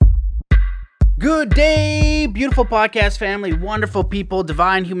Good day, beautiful podcast family, wonderful people,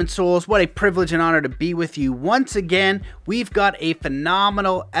 divine human souls. What a privilege and honor to be with you once again. We've got a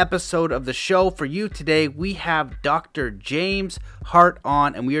phenomenal episode of the show for you today. We have Dr. James Hart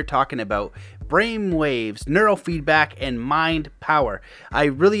on, and we are talking about brain waves, neurofeedback, and mind power. I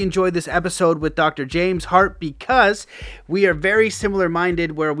really enjoyed this episode with Dr. James Hart because we are very similar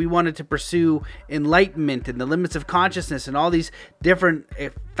minded, where we wanted to pursue enlightenment and the limits of consciousness and all these different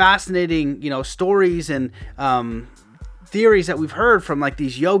fascinating, stories and theories that we've heard from like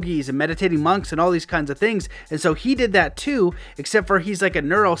these yogis and meditating monks and all these kinds of things. And so he did that too, except for he's like a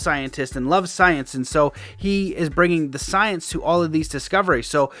neuroscientist and loves science. And so he is bringing the science to all of these discoveries.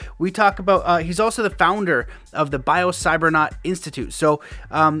 So we talk about, he's also the founder of the BioCybernaut Institute. So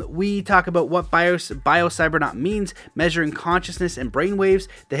we talk about what BioCybernaut means, measuring consciousness and brainwaves,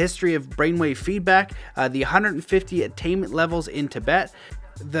 the history of brainwave feedback, the 150 attainment levels in Tibet,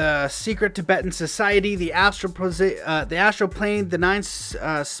 the secret Tibetan society, the astral plane, the 9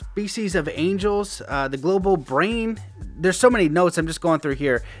 species of angels, the global brain. There's so many notes I'm just going through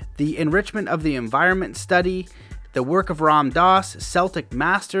here. The enrichment of the environment study, the work of Ram Dass, Celtic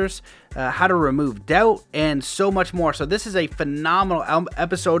masters, how to remove doubt, and so much more. So this is a phenomenal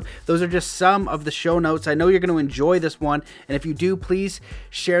episode. Those are just some of the show notes. I know you're going to enjoy this one, and if you do, please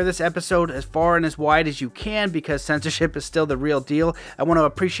share this episode as far and as wide as you can, because censorship is still the real deal. I want to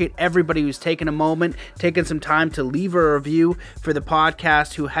appreciate everybody who's taken a moment, taken some time to leave a review for the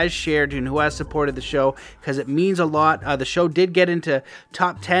podcast, who has shared and who has supported the show, because it means a lot. The show did get into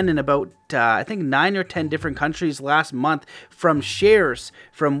top 10 in about I think 9 or 10 different countries last month from shares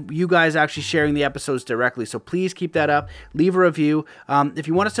from you guys actually sharing the episodes directly. So please keep that up. Leave a review. If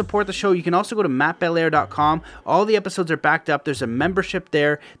you want to support the show, you can also go to mattbelair.com. All the episodes are backed up. There's a membership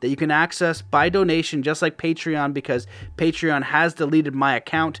there that you can access by donation, just like Patreon, because Patreon has deleted my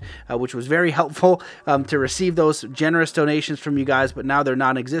account, which was very helpful to receive those generous donations from you guys, but now they're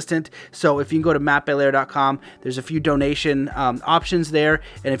non-existent. So if you can go to mattbelair.com, there's a few donation options there,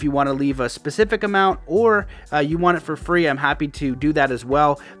 and if you want to leave a specific amount or you want it for free, I'm happy to do that as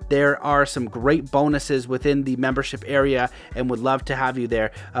well. There are some great bonuses within the membership area and would love to have you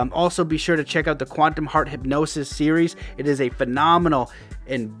there. Also, be sure to check out the Quantum Heart Hypnosis series. It is a phenomenal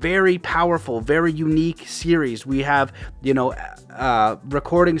and very powerful, very unique series. We have,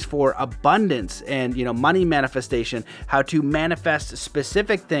 recordings for abundance and, money manifestation, how to manifest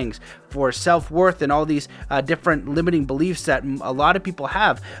specific things for self-worth and all these different limiting beliefs that a lot of people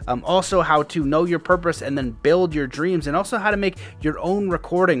have. Also, how to know your purpose and then build your dreams, and also how to make your own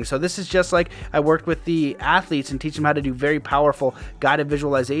recordings. So this is just like I worked with the athletes and teach them how to do very powerful guided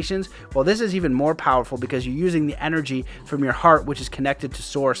visualizations. Well, this is even more powerful because you're using the energy from your heart, which is connected to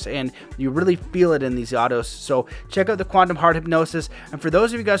source, and you really feel it in these audios. So check out the Quantum Heart Hypnosis. And for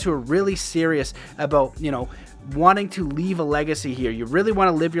those of you guys who are really serious about, wanting to leave a legacy here, you really want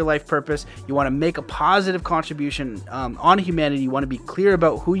to live your life purpose, you want to make a positive contribution on humanity, you want to be clear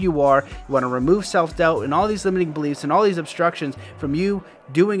about who you are, you want to remove self-doubt and all these limiting beliefs and all these obstructions from you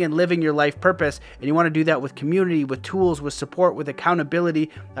doing and living your life purpose, and you want to do that with community, with tools, with support, with accountability,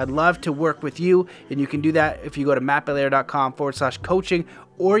 I'd love to work with you. And you can do that if you go to mattbelair.com/coaching,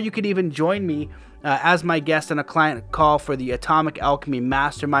 or you could even join me as my guest on a client call for the Atomic Alchemy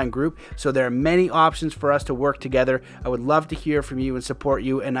Mastermind Group. So there are many options for us to work together. I would love to hear from you and support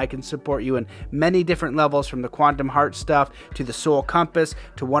you, and I can support you in many different levels, from the quantum heart stuff to the soul compass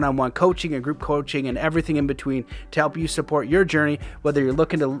to one-on-one coaching and group coaching and everything in between to help you support your journey, whether you're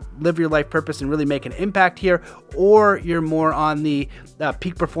looking to live your life purpose and really make an impact here, or you're more on the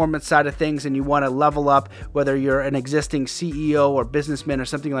peak performance side of things and you want to level up, whether you're an existing CEO or businessman or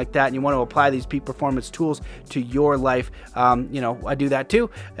something like that, and you want to apply these peak performance tools to your life. I do that too,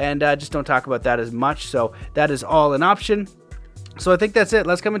 and just don't talk about that as much. So that is all an option. So I think that's it.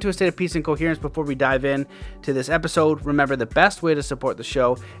 Let's come into a state of peace and coherence before we dive in to this episode. Remember, the best way to support the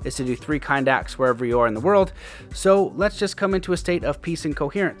show is to do 3 kind acts wherever you are in the world. So let's just come into a state of peace and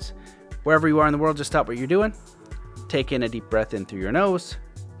coherence. Wherever you are in the world, just stop what you're doing. Take in a deep breath in through your nose.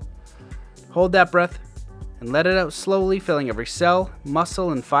 Hold that breath and let it out slowly, filling every cell,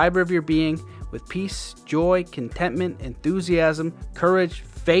 muscle, and fiber of your being with peace, joy, contentment, enthusiasm, courage,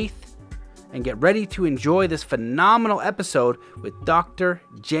 faith, and get ready to enjoy this phenomenal episode with Dr.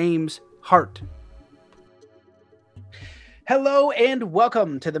 James Hart. Hello and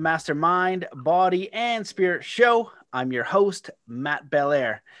welcome to the Mastermind, Body, and Spirit Show. I'm your host, Matt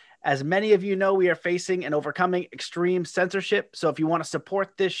Belair. As many of you know, we are facing and overcoming extreme censorship. So if you want to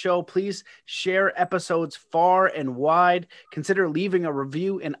support this show, please share episodes far and wide. Consider leaving a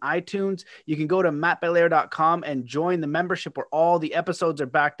review in iTunes. You can go to mattbelair.com and join the membership where all the episodes are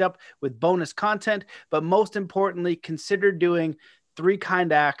backed up with bonus content. But most importantly, consider doing 3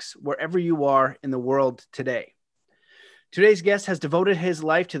 kind acts wherever you are in the world today. Today's guest has devoted his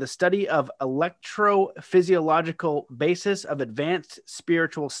life to the study of electrophysiological basis of advanced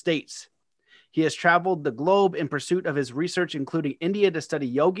spiritual states. He has traveled the globe in pursuit of his research, including India to study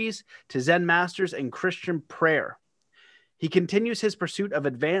yogis, to Zen masters, and Christian prayer. He continues his pursuit of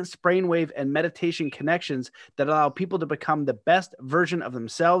advanced brainwave and meditation connections that allow people to become the best version of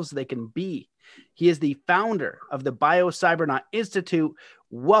themselves they can be. He is the founder of the BioCybernaut Institute.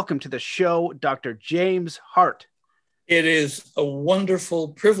 Welcome to the show, Dr. James Hart. It is a wonderful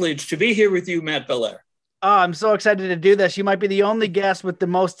privilege to be here with you, Matt Belair. Oh, I'm so excited to do this. You might be the only guest with the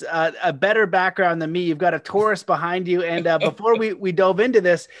most a better background than me. You've got a Taurus behind you. And before we dove into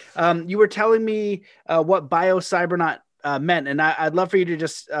this, you were telling me what BioCybernaut meant. And I'd love for you to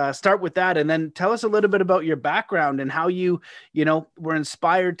just start with that and then tell us a little bit about your background and how you were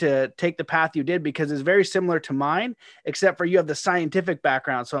inspired to take the path you did, because it's very similar to mine, except for you have the scientific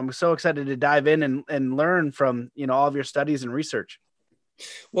background. So I'm so excited to dive in and learn from, all of your studies and research.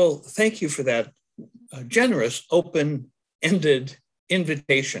 Well, thank you for that generous, open-ended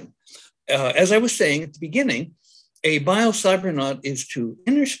invitation. As I was saying at the beginning, a biocybernaut is to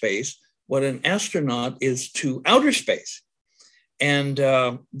inner space what an astronaut is to outer space. And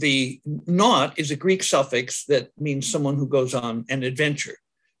the naut is a Greek suffix that means someone who goes on an adventure.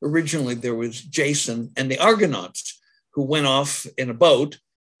 Originally, there was Jason and the Argonauts who went off in a boat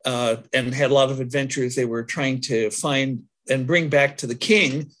and had a lot of adventures. They were trying to find and bring back to the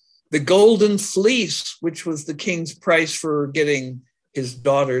king the golden fleece, which was the king's price for getting his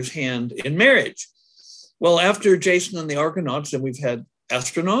daughter's hand in marriage. Well, after Jason and the Argonauts, and we've had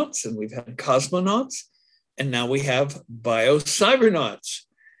astronauts and we've had cosmonauts, and now we have biocybernauts.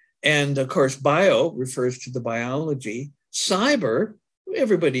 And of course, bio refers to the biology. Cyber,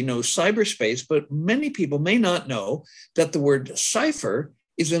 everybody knows cyberspace, but many people may not know that the word cipher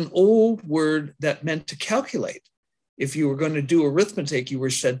is an old word that meant to calculate. If you were going to do arithmetic, you were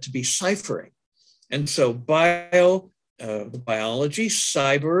said to be ciphering. And so bio, the biology,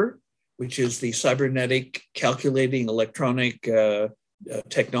 cyber, which is the cybernetic calculating electronic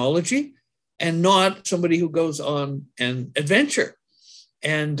technology, and not somebody who goes on an adventure.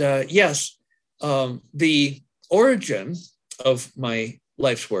 And yes, the origin of my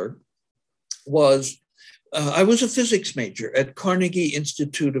life's work was I was a physics major at Carnegie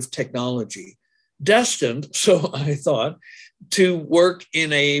Institute of Technology, destined, so I thought, to work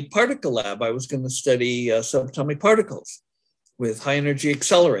in a particle lab. I was going to study subatomic particles with high energy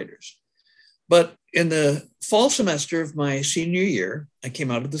accelerators. But in the fall semester of my senior year, I came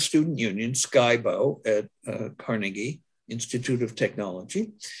out of the student union, SCIBO, at Carnegie Institute of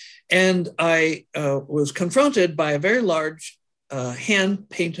Technology, and I was confronted by a very large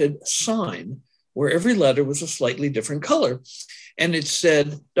hand-painted sign where every letter was a slightly different color. And it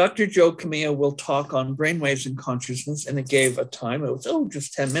said, Dr. Joe Kamiya will talk on brainwaves and consciousness, and it gave a time. It was,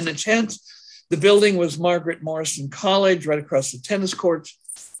 just 10 minutes hence. The building was Margaret Morrison College, right across the tennis courts.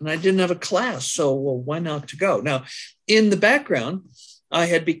 And I didn't have a class, so why not to go? Now, in the background, I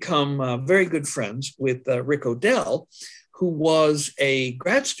had become very good friends with Rick O'Dell, who was a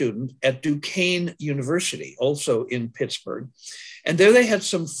grad student at Duquesne University, also in Pittsburgh. And there they had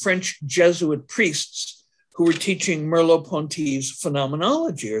some French Jesuit priests who were teaching Merleau-Ponty's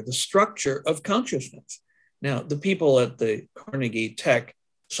phenomenology, or the structure of consciousness. Now, the people at the Carnegie Tech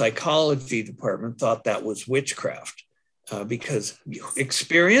psychology department thought that was witchcraft. Because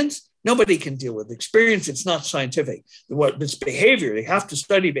experience, nobody can deal with experience. It's not scientific. It's behavior. They have to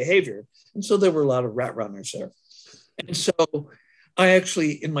study behavior. And so there were a lot of rat runners there. And so I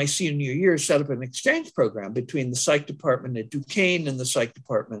actually, in my senior year, set up an exchange program between the psych department at Duquesne and the psych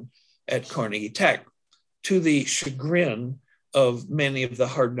department at Carnegie Tech, to the chagrin of many of the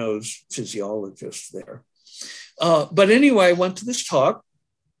hard-nosed physiologists there. But anyway, I went to this talk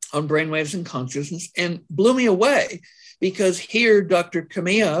on brainwaves and consciousness and blew me away. Because here, Dr.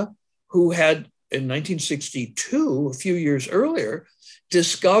 Kamiya, who had in 1962, a few years earlier,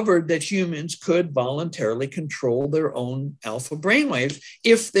 discovered that humans could voluntarily control their own alpha brainwaves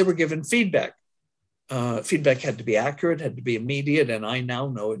if they were given feedback. Feedback had to be accurate, had to be immediate, and I now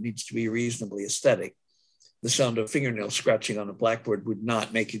know it needs to be reasonably aesthetic. The sound of fingernails scratching on a blackboard would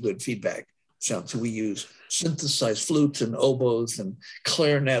not make a good feedback sound. So we use synthesized flutes and oboes and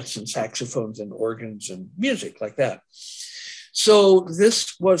clarinets and saxophones and organs and music like that. So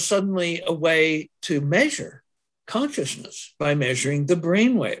this was suddenly a way to measure consciousness by measuring the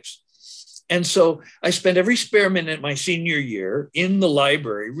brain waves. And so I spent every spare minute my senior year in the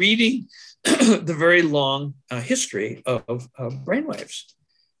library reading the very long history of brainwaves.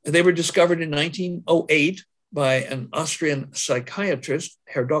 They were discovered in 1908 by an Austrian psychiatrist,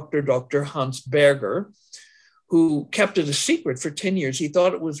 Herr Dr. Hans Berger, who kept it a secret for 10 years. He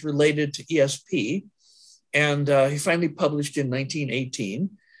thought it was related to ESP, and he finally published in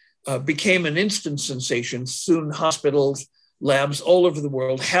 1918, became an instant sensation. Soon hospitals, labs all over the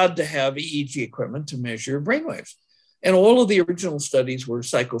world had to have EEG equipment to measure brainwaves. And all of the original studies were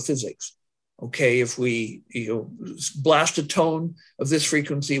psychophysics. Okay, if we blast a tone of this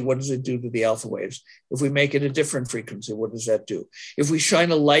frequency, what does it do to the alpha waves? If we make it a different frequency, what does that do? If we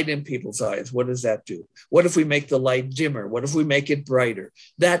shine a light in people's eyes, what does that do? What if we make the light dimmer? What if we make it brighter?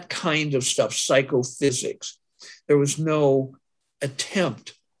 That kind of stuff, psychophysics. There was no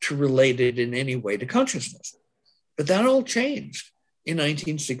attempt to relate it in any way to consciousness. But that all changed in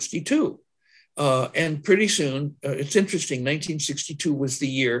 1962. And pretty soon, it's interesting, 1962 was the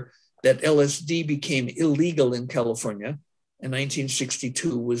year that LSD became illegal in California. And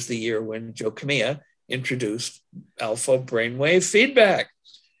 1962 was the year when Joe Kamiya introduced alpha brainwave feedback.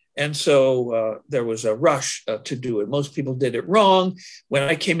 And so there was a rush to do it. Most people did it wrong. When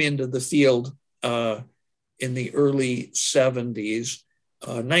I came into the field in the early 70s,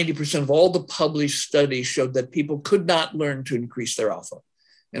 90% of all the published studies showed that people could not learn to increase their alpha.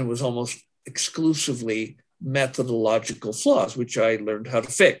 And it was almost exclusively methodological flaws, which I learned how to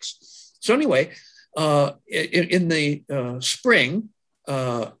fix. So anyway, in the spring,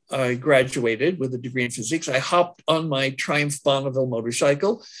 I graduated with a degree in physics. I hopped on my Triumph Bonneville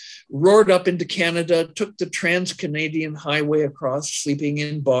motorcycle, roared up into Canada, took the Trans-Canadian Highway across, sleeping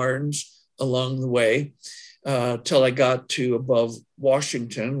in barns along the way, till I got to above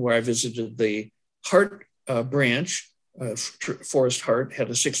Washington, where I visited the Hart branch. Forrest Hart had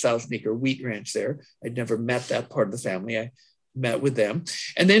a 6,000 acre wheat ranch there. I'd never met that part of the family. I met with them,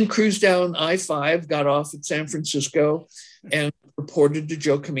 and then cruised down I-5, got off at San Francisco, and reported to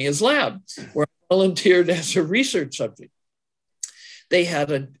Joe Kamiya's lab, where I volunteered as a research subject. They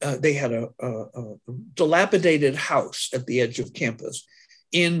had a dilapidated house at the edge of campus.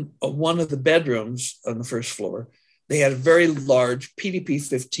 In one of the bedrooms on the first floor, they had a very large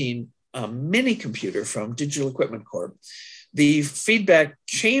PDP-15 mini computer from Digital Equipment Corp. The feedback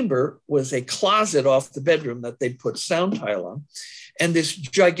chamber was a closet off the bedroom that they'd put sound tile on. And this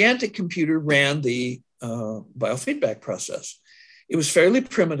gigantic computer ran the biofeedback process. It was fairly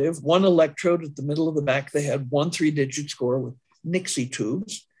primitive. One electrode at the middle of the back. They had one 3-digit score with Nixie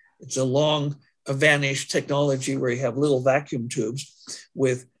tubes. It's a long Vanish technology where you have little vacuum tubes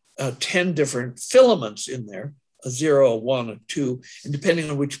with 10 different filaments in there, a 0, a 1, a 2, and depending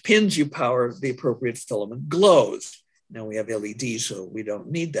on which pins you power, the appropriate filament glows. Now we have LEDs, so we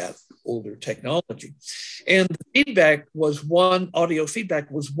don't need that older technology. And the feedback was audio feedback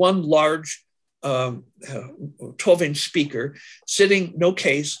was one large 12-inch speaker sitting, no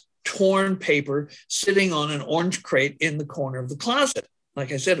case, torn paper, sitting on an orange crate in the corner of the closet.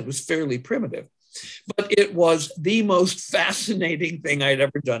 Like I said, it was fairly primitive, but it was the most fascinating thing I'd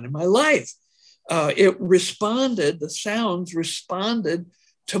ever done in my life. The sounds responded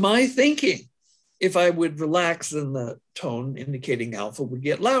to my thinking. If I would relax, then the tone indicating alpha would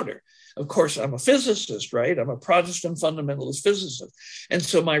get louder. Of course, I'm a physicist, right? I'm a Protestant fundamentalist physicist. And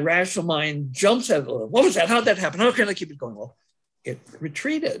so my rational mind jumps at it. What was that? How'd that happen? How can I keep it going? Well, it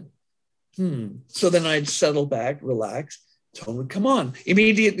retreated. So then I'd settle back, relax, tone would come on.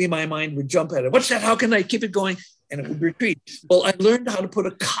 Immediately my mind would jump at it. What's that? How can I keep it going? And it would retreat. Well, I learned how to put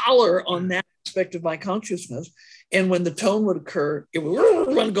a collar on that aspect of my consciousness. And when the tone would occur, it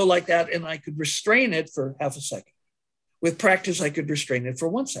would run, go like that, and I could restrain it for half a second. With practice, I could restrain it for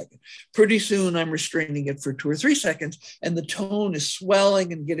 1 second. Pretty soon, I'm restraining it for 2 or 3 seconds, and the tone is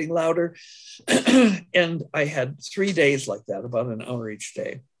swelling and getting louder. And I had 3 days like that, about an hour each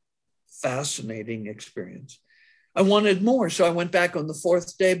day. Fascinating experience. I wanted more, so I went back on the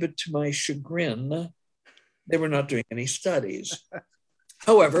 4th day, but to my chagrin, they were not doing any studies.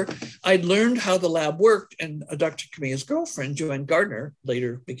 However, I'd learned how the lab worked, and Dr. Kamiya's girlfriend, Joanne Gardner,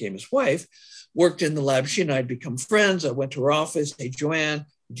 later became his wife, worked in the lab. She and I had become friends. I went to her office. Hey, Joanne,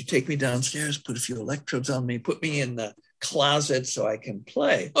 would you take me downstairs, put a few electrodes on me, put me in the closet so I can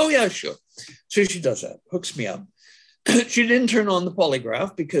play? Oh, yeah, sure. So she does that, hooks me up. She didn't turn on the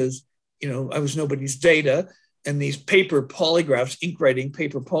polygraph because, I was nobody's data. And these paper polygraphs, ink writing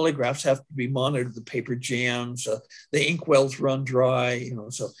paper polygraphs have to be monitored. The paper jams, the ink wells run dry,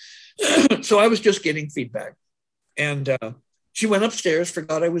 so I was just getting feedback. And She went upstairs,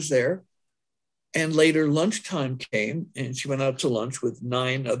 forgot I was there. And later lunchtime came and she went out to lunch with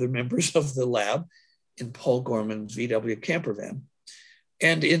 9 other members of the lab in Paul Gorman's VW camper van.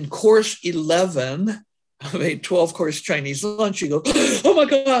 And in course 11 of a 12-course Chinese lunch, she goes, "Oh my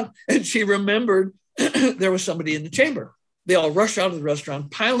God." And she remembered there was somebody in the chamber. They all rush out of the restaurant,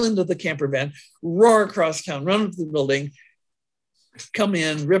 pile into the camper van, roar across town, run into the building, come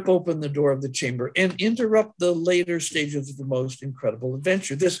in, rip open the door of the chamber, and interrupt the later stages of the most incredible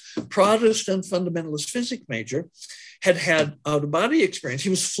adventure. This Protestant fundamentalist physics major had had out-of-body experience. He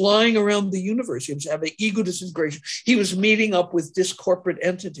was flying around the universe. He was having ego disintegration. He was meeting up with discorporate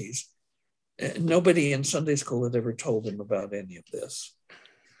entities. Nobody in Sunday school had ever told him about any of this.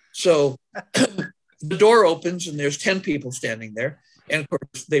 So the door opens and there's 10 people standing there. And of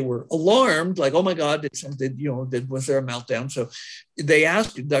course, they were alarmed, like, "Oh my God, was there a meltdown?" So they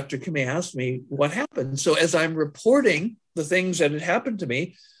asked, Dr. Kamei asked me what happened. So as I'm reporting the things that had happened to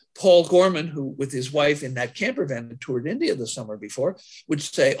me, Paul Gorman, who with his wife in that camper van had toured India the summer before, would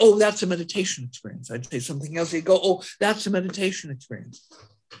say, "Oh, that's a meditation experience." I'd say something else. He'd go, "Oh, that's a meditation experience."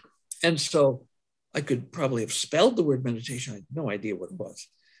 And so I could probably have spelled the word meditation. I had no idea what it was.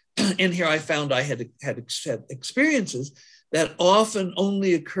 And here I found I had experiences that often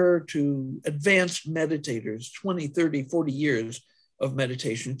only occur to advanced meditators, 20, 30, 40 years of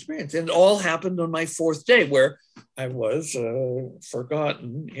meditation experience. And it all happened on my 4th day where I was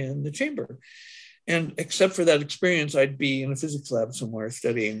forgotten in the chamber. And except for that experience, I'd be in a physics lab somewhere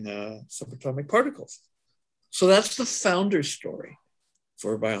studying subatomic particles. So that's the founder story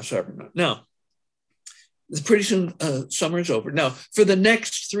for BioCybernaut. Now, pretty soon summer's over. Now, for the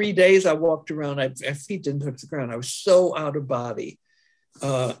next 3 days, I walked around. My feet didn't touch the ground. I was so out of body,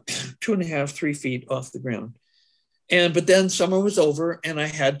 2.5, 3 feet off the ground. But then summer was over, and I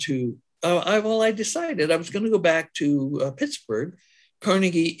had to. I decided I was going to go back to Pittsburgh.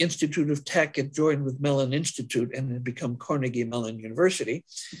 Carnegie Institute of Tech had joined with Mellon Institute and had become Carnegie Mellon University.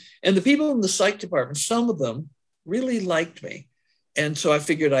 And the people in the psych department, some of them really liked me. And so I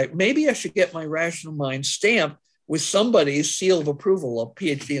figured maybe I should get my rational mind stamped with somebody's seal of approval, a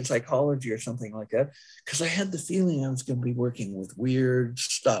PhD in psychology or something like that, because I had the feeling I was going to be working with weird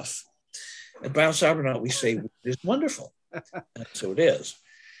stuff. At BioCybernaut, we say it's wonderful. And so it is.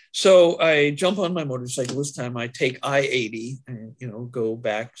 So I jump on my motorcycle. This time I take I-80 and go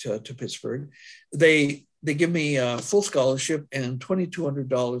back to Pittsburgh. They give me a full scholarship and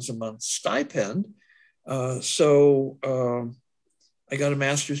 $2,200 a month stipend. I got a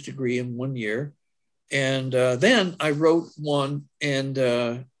master's degree in 1 year. And then I wrote one and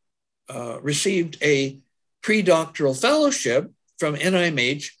received a pre-doctoral fellowship from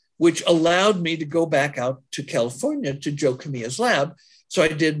NIMH, which allowed me to go back out to California to Joe Kamiya's lab. So I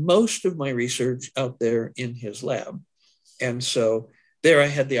did most of my research out there in his lab. And so there I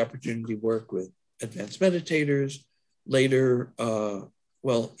had the opportunity to work with advanced meditators. Later,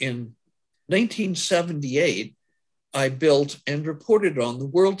 in 1978, I built and reported on the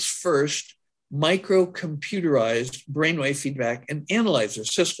world's first microcomputerized brainwave feedback and analyzer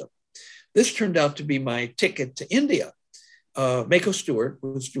system. This turned out to be my ticket to India. Mako Stewart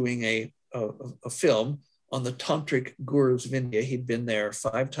was doing a film on the tantric gurus of India. He'd been there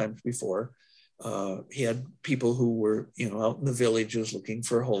 5 times before. He had people who were, out in the villages looking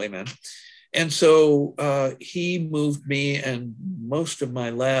for holy men. And so he moved me and most of my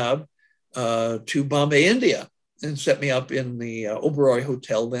lab to Bombay, India, and set me up in the Oberoi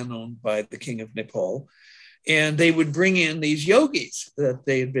Hotel, then owned by the King of Nepal. And they would bring in these yogis that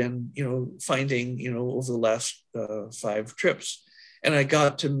they had been, finding, over the last 5 trips. And I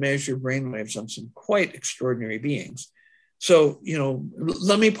got to measure brainwaves on some quite extraordinary beings. So,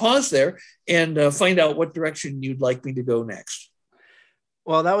 let me pause there and find out what direction you'd like me to go next.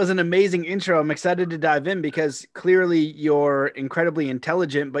 Well, that was an amazing intro. I'm excited to dive in because clearly you're incredibly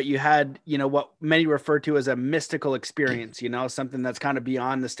intelligent, but you had, what many refer to as a mystical experience, something that's kind of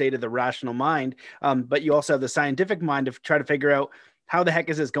beyond the state of the rational mind. But you also have the scientific mind to try to figure out how the heck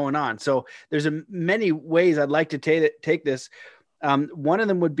is this going on. So there's many ways I'd like to take this. One of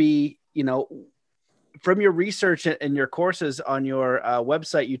them would be, from your research and your courses on your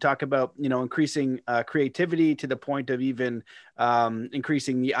website, you talk about, increasing creativity to the point of even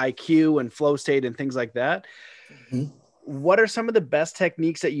increasing the IQ and flow state and things like that. Mm-hmm. What are some of the best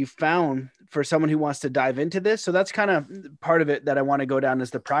techniques that you found for someone who wants to dive into this? So that's kind of part of it that I want to go down is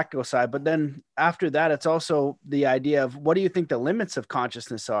the practical side. But then after that, it's also the idea of what do you think the limits of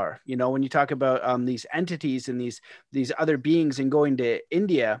consciousness are? When you talk about these entities and these other beings and going to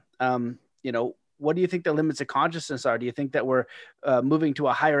India, what do you think the limits of consciousness are? Do you think that we're moving to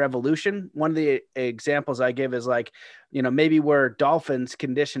a higher evolution? One of the examples I give is like, maybe we're dolphins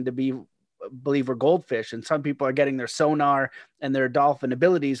conditioned to believe we're goldfish, and some people are getting their sonar and their dolphin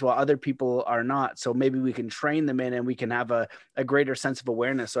abilities while other people are not. So maybe we can train them in and we can have a greater sense of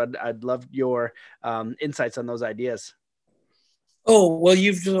awareness. So I'd love your insights on those ideas. Oh, well,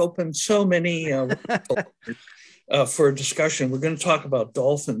 you've just opened so many for discussion. We're going to talk about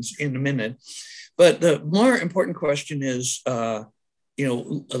dolphins in a minute, but the more important question is,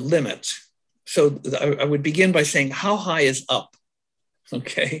 limits. So I would begin by saying, how high is up?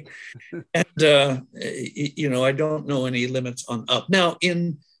 Okay. And, I don't know any limits on up. Now,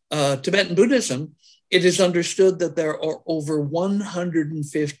 in Tibetan Buddhism, it is understood that there are over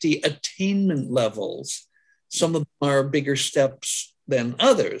 150 attainment levels. Some of them are bigger steps than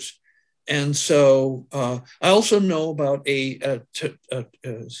others. And so I also know about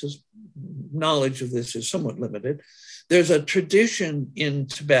knowledge of this is somewhat limited. There's a tradition in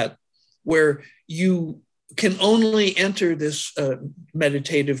Tibet where you can only enter this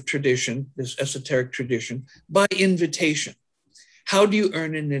meditative tradition, this esoteric tradition, by invitation. How do you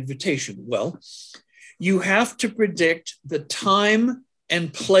earn an invitation? Well, you have to predict the time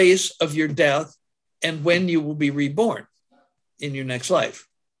and place of your death and when you will be reborn in your next life.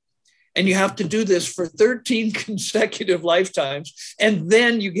 And you have to do this for 13 consecutive lifetimes, and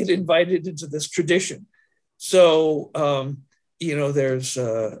then you get invited into this tradition. So, there's,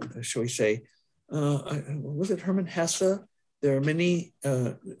 shall we say, was it Hermann Hesse? There are many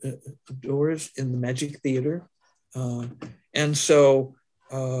doors in the Magic Theater. And so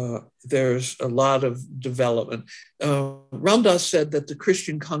there's a lot of development. Ram Dass said that the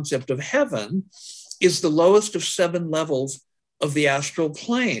Christian concept of heaven is the lowest of 7 levels of the astral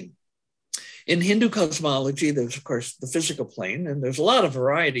plane. In Hindu cosmology, there's, of course, the physical plane, and there's a lot of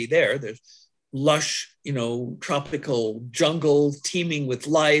variety there. There's lush, tropical jungle teeming with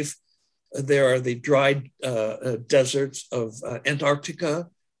life. There are the dry deserts of Antarctica.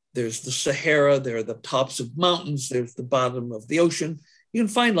 There's the Sahara. There are the tops of mountains. There's the bottom of the ocean. You can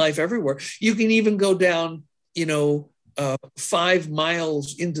find life everywhere. You can even go down, 5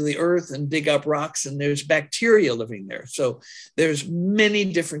 miles into the earth and dig up rocks, and there's bacteria living there. So there's many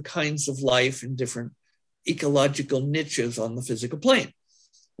different kinds of life in different ecological niches on the physical plane.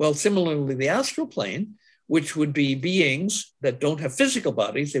 Well, similarly, the astral plane, which would be beings that don't have physical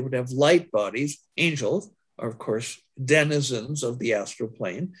bodies, they would have light bodies. Angels are, of course, denizens of the astral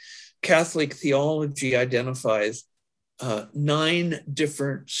plane. Catholic theology identifies 9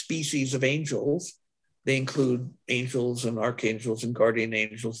 different species of angels. They include angels and archangels and guardian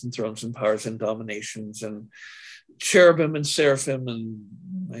angels and thrones and powers and dominations and cherubim and seraphim, and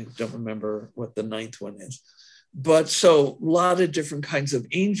I don't remember what the 9th one is. But so a lot of different kinds of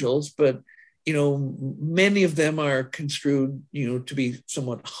angels, but many of them are construed, to be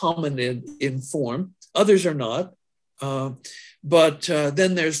somewhat hominid in form. Others are not. But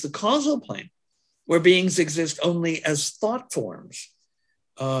then there's the causal plane, where beings exist only as thought forms.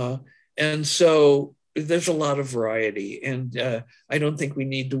 And so there's a lot of variety. And I don't think we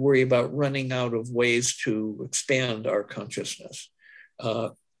need to worry about running out of ways to expand our consciousness.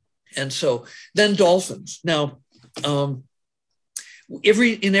 And so then dolphins. Now, in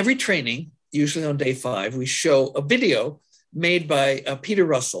every training, usually on day 5, we show a video made by Peter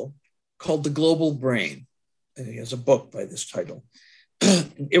Russell called The Global Brain. And he has a book by this title.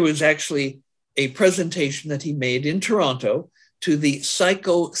 It was actually a presentation that he made in Toronto to the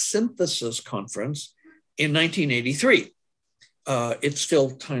Psychosynthesis Conference in 1983. It's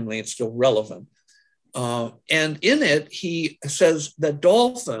still timely, it's still relevant. And in it, he says that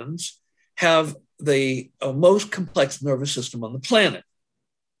dolphins have the most complex nervous system on the planet.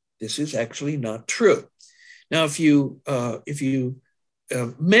 This is actually not true. Now, if you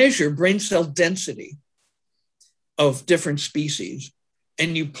measure brain cell density of different species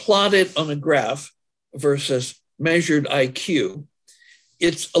and you plot it on a graph versus measured IQ,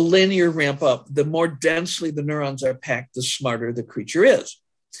 it's a linear ramp up. The more densely the neurons are packed, the smarter the creature is.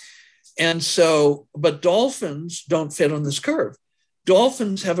 And so, but dolphins don't fit on this curve.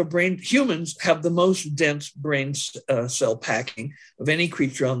 Dolphins have humans have the most dense brain cell packing of any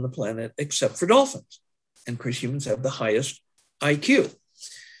creature on the planet except for dolphins. And of course, humans have the highest IQ.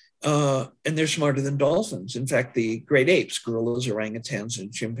 And they're smarter than dolphins. In fact, the great apes, gorillas, orangutans,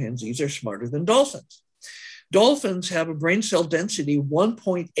 and chimpanzees are smarter than dolphins. Dolphins have a brain cell density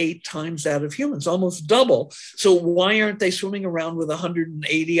 1.8 times that of humans, almost double. So why aren't they swimming around with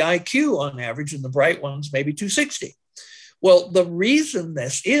 180 IQ on average, and the bright ones maybe 260? Well, the reason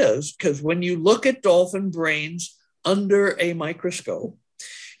this is because when you look at dolphin brains under a microscope,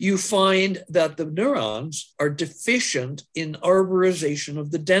 you find that the neurons are deficient in arborization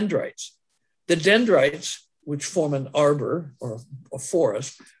of the dendrites. The dendrites, which form an arbor or a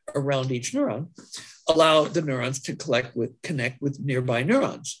forest around each neuron, allow the neurons to connect with nearby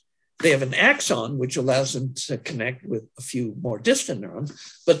neurons. They have an axon, which allows them to connect with a few more distant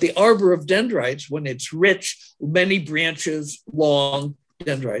neurons. But the arbor of dendrites, when it's rich, many branches, long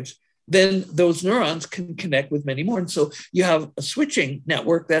dendrites, then those neurons can connect with many more. And so you have a switching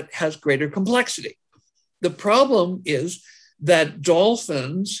network that has greater complexity. The problem is that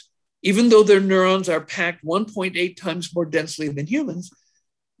dolphins, even though their neurons are packed 1.8 times more densely than humans,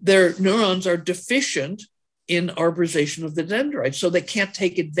 their neurons are deficient in arborization of the dendrites. So they can't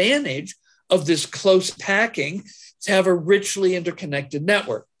take advantage of this close packing to have a richly interconnected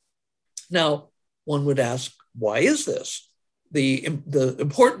network. Now, one would ask, why is this? The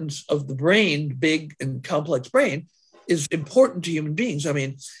importance of the brain, big and complex brain, is important to human beings. I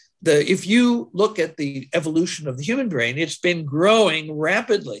mean, if you look at the evolution of the human brain, it's been growing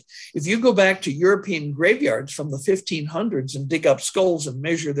rapidly. If you go back to European graveyards from the 1500s and dig up skulls and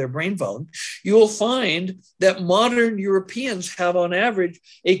measure their brain volume, you will find that modern Europeans have on average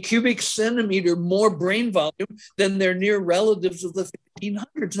a cubic centimeter more brain volume than their near relatives of the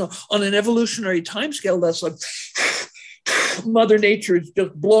 1500s. Now, on an evolutionary timescale, that's like Mother Nature is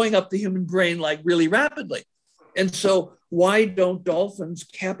just blowing up the human brain like really rapidly. And so why don't dolphins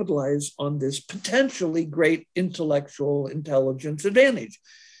capitalize on this potentially great intellectual intelligence advantage?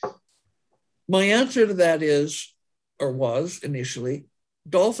 My answer to that is, or was initially,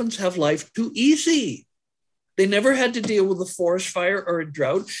 dolphins have life too easy. They never had to deal with a forest fire or a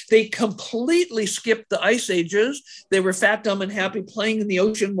drought. They completely skipped the ice ages. They were fat, dumb, and happy playing in the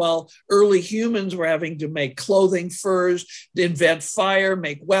ocean while early humans were having to make clothing, furs, invent fire,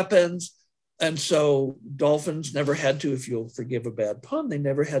 make weapons. And so dolphins never had to, if you'll forgive a bad pun, they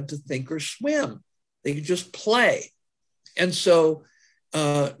never had to think or swim. They could just play. And so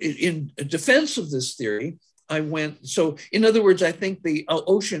in defense of this theory, in other words, I think the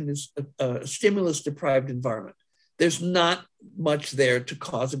ocean is a stimulus-deprived environment. There's not much there to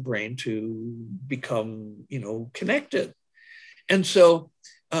cause a brain to become, connected. And so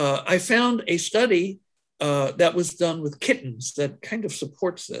I found a study that was done with kittens that kind of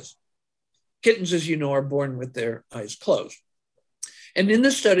supports this. Kittens, as you know, are born with their eyes closed. And in the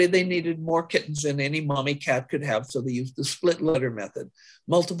study, they needed more kittens than any mommy cat could have. So they used the split litter method.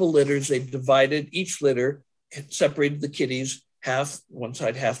 Multiple litters, they divided each litter, separated the kitties, half one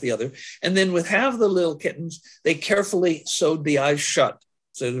side, half the other. And then with half the little kittens, they carefully sewed the eyes shut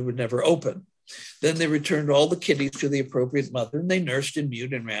so they would never open. Then they returned all the kitties to the appropriate mother, and they nursed and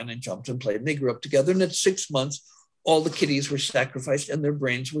mewed and ran and jumped and played. And they grew up together. And at 6 months, all the kitties were sacrificed and their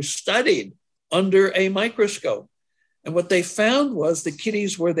brains were studied under a microscope. And what they found was the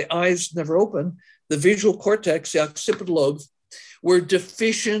kitties where the eyes never open, the visual cortex, the occipital lobes, were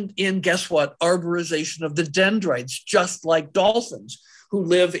deficient in, guess what, arborization of the dendrites, just like dolphins who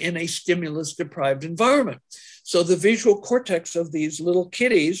live in a stimulus-deprived environment. So the visual cortex of these little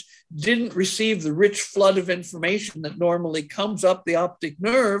kitties didn't receive the rich flood of information that normally comes up the optic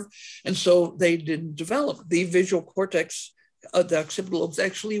nerve, and so they didn't develop. The visual cortex of the occipital lobes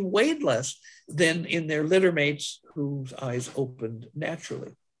actually weighed less than in their litter mates whose eyes opened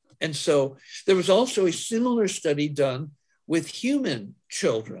naturally. And so there was also a similar study done with human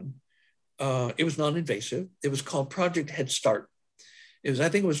children. It was non-invasive. It was called Project Head Start. I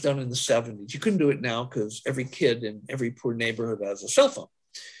think it was done in the 70s. You couldn't do it now because every kid in every poor neighborhood has a cell phone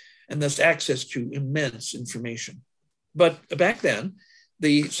and thus access to immense information. But back then,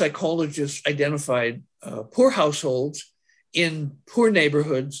 the psychologists identified poor households in poor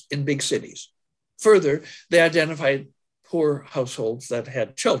neighborhoods in big cities. Further, they identified poor households that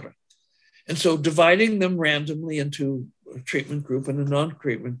had children. And so dividing them randomly into a treatment group and a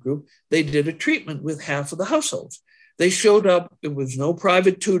non-treatment group, they did a treatment with half of the households. They showed up, it was no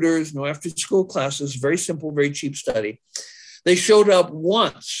private tutors, no after-school classes, very simple, very cheap study. They showed up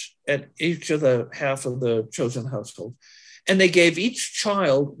once at each of the half of the chosen households, and they gave each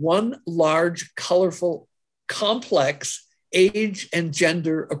child one large, colorful, complex, age and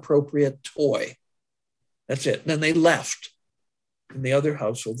gender appropriate toy. That's it. And then they left. In the other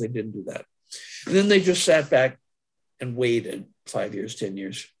household, they didn't do that. And then they just sat back and waited 5 years, 10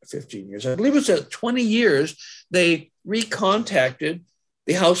 years, 15 years. I believe it was at 20 years, they recontacted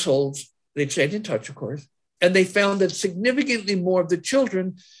the households. They'd stayed in touch, of course. And they found that significantly more of the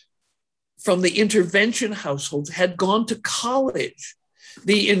children from the intervention households had gone to college.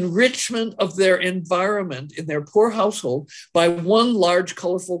 The enrichment of their environment in their poor household by one large,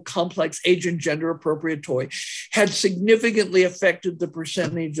 colorful, complex, age and gender appropriate toy had significantly affected the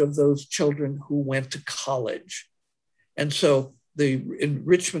percentage of those children who went to college. And so the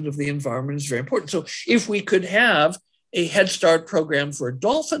enrichment of the environment is very important. So if we could have a Head Start program for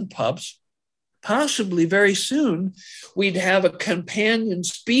dolphin pups, possibly very soon, we'd have a companion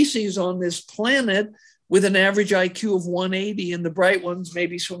species on this planet with an average IQ of 180, and the bright ones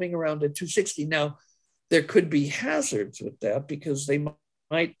maybe swimming around at 260. Now, there could be hazards with that because they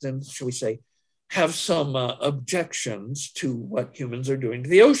might then, shall we say, have some objections to what humans are doing to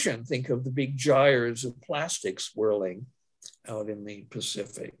the ocean. Think of the big gyres of plastic swirling out in the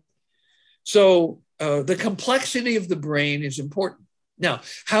Pacific. So the complexity of the brain is important. Now,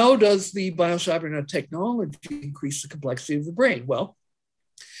 how does the BioCybernaut technology increase the complexity of the brain? Well,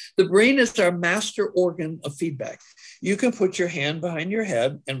 the brain is our master organ of feedback. You can put your hand behind your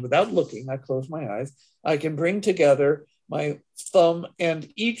head, and without looking, I close my eyes, I can bring together my thumb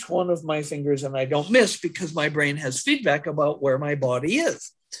and each one of my fingers, and I don't miss because my brain has feedback about where my body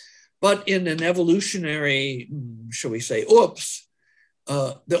is. But in an evolutionary, shall we say,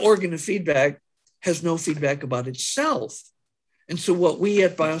 the organ of feedback has no feedback about itself. And so what we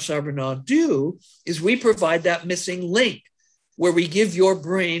at BioCybernaut do is we provide that missing link where we give your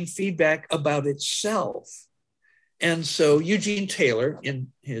brain feedback about itself. And so Eugene Taylor,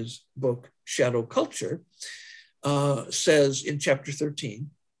 in his book, Shadow Culture, says in chapter 13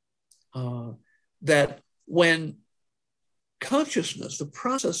 that when consciousness, the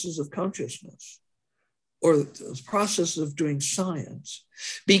processes of consciousness, or the process of doing science,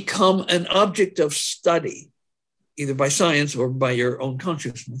 become an object of study, either by science or by your own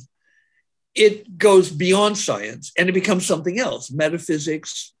consciousness, it goes beyond science and it becomes something else: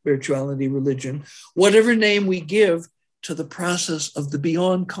 metaphysics, spirituality, religion, whatever name we give to the process of the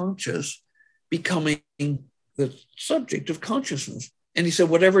beyond conscious becoming the subject of consciousness. And he said,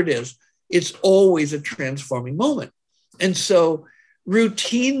 whatever it is, it's always a transforming moment. And so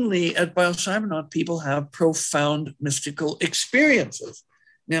routinely at BioCybernaut, people have profound mystical experiences.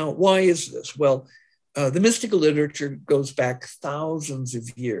 Now, why is this? Well, the mystical literature goes back thousands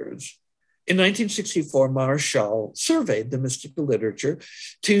of years. In 1964, Marshall surveyed the mystical literature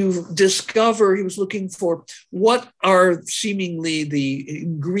to discover, he was looking for what are seemingly the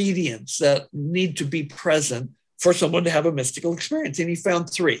ingredients that need to be present for someone to have a mystical experience. And he found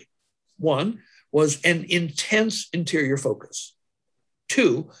three. One was an intense interior focus.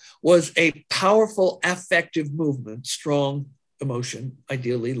 Two was a powerful affective movement, strong emotion,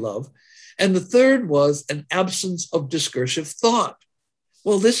 ideally love. And the third was an absence of discursive thought.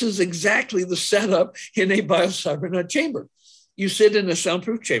 Well, this is exactly the setup in a BioCybernaut chamber. You sit in a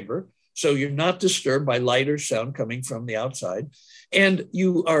soundproof chamber, so you're not disturbed by light or sound coming from the outside. And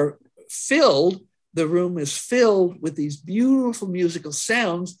you are filled, the room is filled with these beautiful musical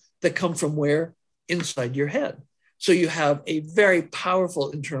sounds that come from where? Inside your head. So you have a very powerful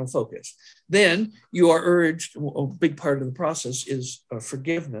internal focus. Then you are urged, a big part of the process is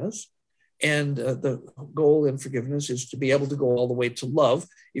forgiveness. And the goal in forgiveness is to be able to go all the way to love.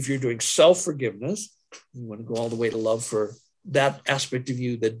 If you're doing self-forgiveness, you want to go all the way to love for that aspect of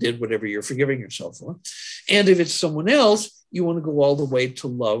you that did whatever you're forgiving yourself for. And if it's someone else, you want to go all the way to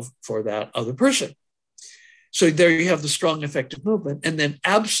love for that other person. So there you have the strong affective movement. And then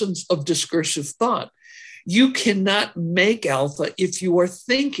absence of discursive thought. You cannot make alpha if you are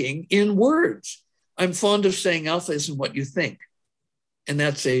thinking in words. I'm fond of saying alpha isn't what you think. And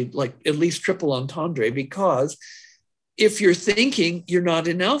that's at least triple entendre, because if you're thinking, you're not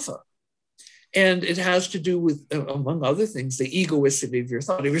in alpha. And it has to do with, among other things, the egoicity of your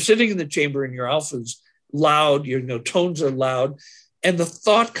thought. If you're sitting in the chamber and your alpha's loud, your tones are loud, and the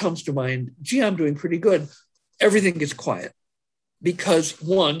thought comes to mind, gee, I'm doing pretty good, everything gets quiet. Because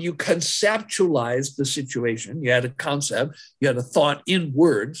one, you conceptualized the situation. You had a concept, you had a thought in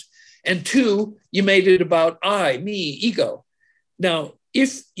words. And two, you made it about I, me, ego. Now,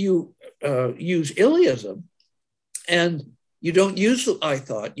 if you use Iliism and you don't use the I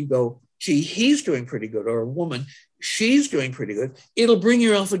thought, you go, gee, he's doing pretty good, or a woman, she's doing pretty good, it'll bring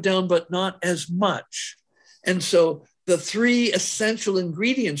your alpha down, but not as much. And so the three essential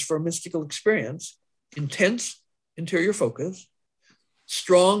ingredients for a mystical experience: intense interior focus,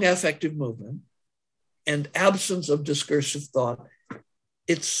 strong affective movement, and absence of discursive thought.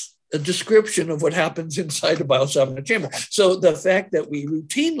 It's a description of what happens inside a BioCybernaut chamber. So the fact that we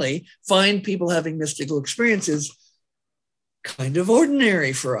routinely find people having mystical experiences kind of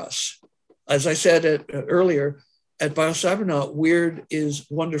ordinary for us. As I said earlier, at BioCybernaut, weird is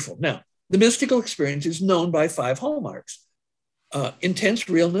wonderful. Now, the mystical experience is known by 5 hallmarks. intense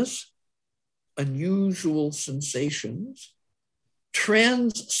realness, unusual sensations,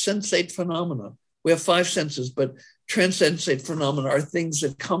 transsensate phenomena. We have 5 senses, but transsensate phenomena are things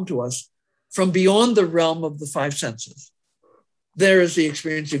that come to us from beyond the realm of the 5 senses. There is the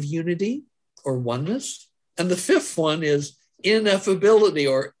experience of unity or oneness. And the 5th one is ineffability,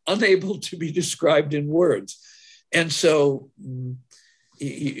 or unable to be described in words. And so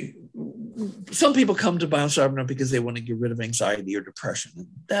some people come to BioCybernaut because they want to get rid of anxiety or depression. And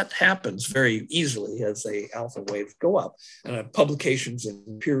that happens very easily as the alpha waves go up. And publications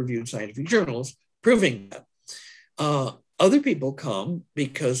in peer-reviewed scientific journals proving that. Other people come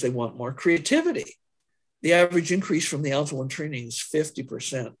because they want more creativity. The average increase from the Alpha 1 training is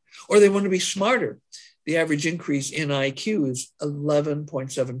 50%. Or they want to be smarter. The average increase in IQ is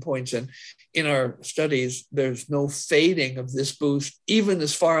 11.7 points. And in our studies, there's no fading of this boost, even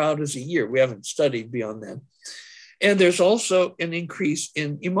as far out as a year. We haven't studied beyond that. And there's also an increase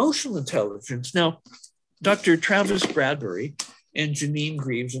in emotional intelligence. Now, Dr. Travis Bradbury and Janine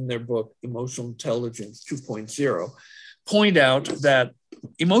Greaves, in their book, Emotional Intelligence 2.0, point out that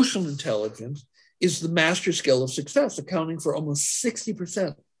emotional intelligence is the master skill of success, accounting for almost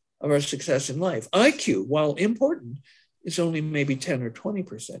 60% of our success in life. IQ, while important, is only maybe 10 or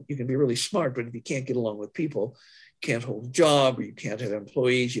 20%. You can be really smart, but if you can't get along with people, you can't hold a job, or you can't have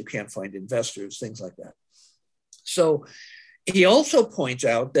employees, you can't find investors, things like that. So he also points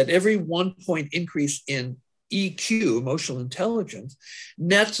out that every 1 point increase in EQ, emotional intelligence,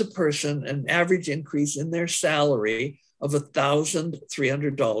 nets a person an average increase in their salary of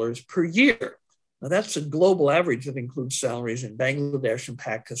 $1,300 per year. Now, that's a global average that includes salaries in Bangladesh and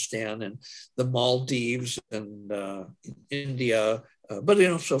Pakistan and the Maldives and India, but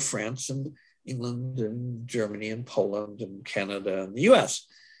also France and England and Germany and Poland and Canada and the US.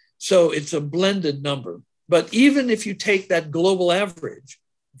 So it's a blended number. But even if you take that global average,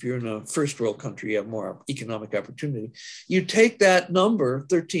 if you're in a first world country, you have more economic opportunity, you take that number,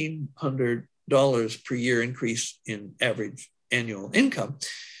 $1,300 per year increase in average annual income,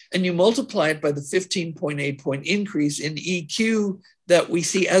 and you multiply it by the 15.8 point increase in EQ that we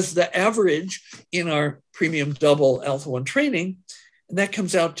see as the average in our premium double Alpha 1 training, and that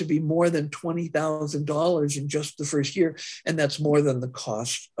comes out to be more than $20,000 in just the first year, and that's more than the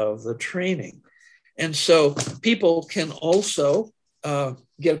cost of the training. And so people can also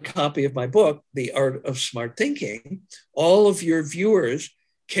get a copy of my book, The Art of Smart Thinking. All of your viewers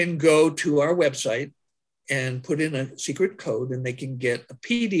can go to our website and put in a secret code, and they can get a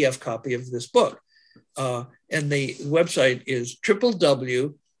PDF copy of this book. And the website is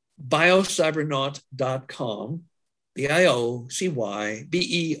www.biocybernaut.com,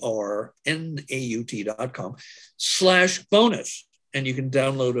 BIOCYBERNAUT.com/bonus. And you can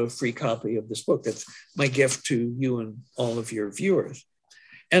download a free copy of this book. That's my gift to you and all of your viewers.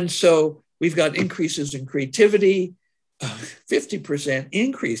 And so we've got increases in creativity, 50%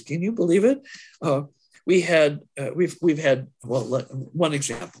 increase. Can you believe it? We've had one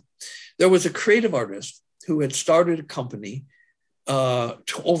example. There was a creative artist who had started a company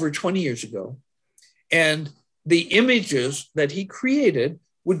over 20 years ago, and the images that he created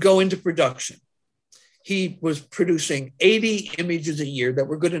would go into production. He was producing 80 images a year that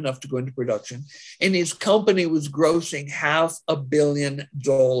were good enough to go into production, and his company was grossing $500 million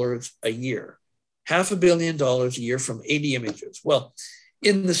a year. $500 million a year from 80 images. Well,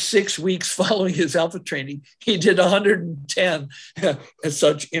 in the 6 weeks following his alpha training, he did 110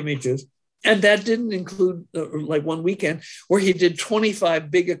 such images. And that didn't include like one weekend where he did 25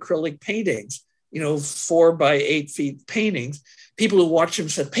 big acrylic paintings, 4 by 8 feet paintings. People who watched him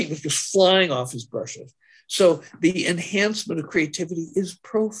said paint was just flying off his brushes. So the enhancement of creativity is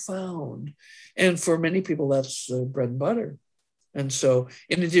profound. And for many people, that's bread and butter. And so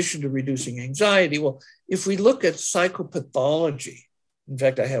in addition to reducing anxiety, well, if we look at psychopathology, in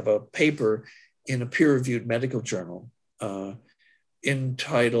fact, I have a paper in a peer-reviewed medical journal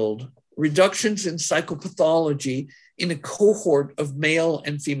entitled Reductions in Psychopathology in a Cohort of Male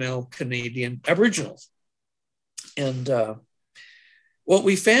and Female Canadian Aboriginals. And what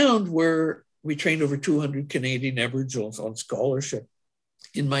we found were, we trained over 200 Canadian Aboriginals on scholarship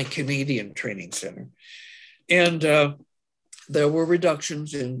in my Canadian training center. And there were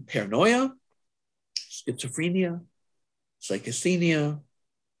reductions in paranoia, schizophrenia, psychasthenia,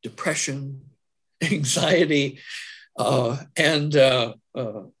 depression, anxiety, and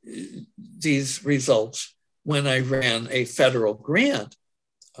these results when I ran a federal grant.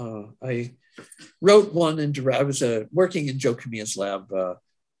 I wrote one, and I was working in Joe Kamiya's lab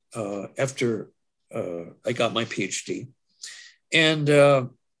after I got my PhD. And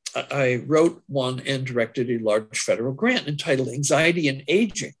I wrote one and directed a large federal grant entitled Anxiety and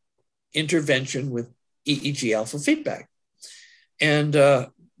Aging, Intervention with EEG Alpha Feedback. And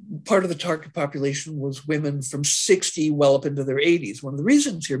part of the target population was women from 60 well up into their 80s. One of the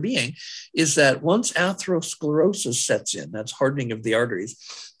reasons here being is that once atherosclerosis sets in, that's hardening of the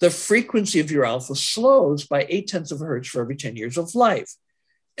arteries, the frequency of your alpha slows by 0.8 hertz for every 10 years of life.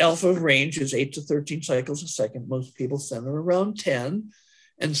 Alpha range is 8 to 13 cycles a second. Most people center around 10.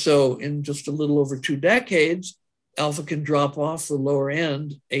 And so in just a little over 2 decades, alpha can drop off the lower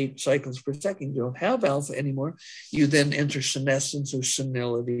end, 8 cycles per second. You don't have alpha anymore. You then enter senescence or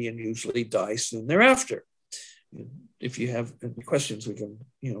senility and usually die soon thereafter. If you have any questions, we can,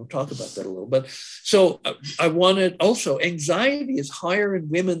 talk about that a little. But so I wanted also, anxiety is higher in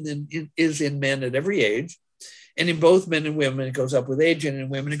women than it is in men at every age. And in both men and women, it goes up with age, and in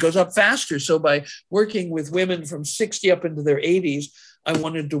women, it goes up faster. So by working with women from 60 up into their 80s, I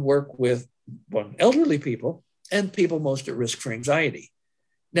wanted to work with elderly people and people most at risk for anxiety.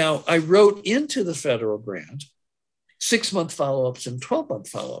 Now, I wrote into the federal grant 6-month follow-ups and 12-month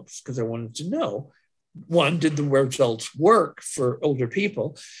follow-ups because I wanted to know, one, did the results work for older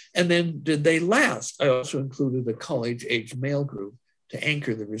people? And then did they last? I also included a college-age male group to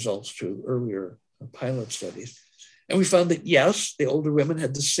anchor the results to earlier pilot studies. And we found that, yes, the older women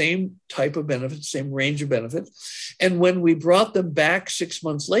had the same type of benefits, same range of benefits. And when we brought them back 6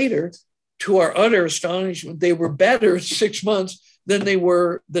 months later, to our utter astonishment, they were better 6 months than they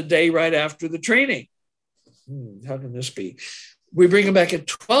were the day right after the training. How can this be? We bring them back at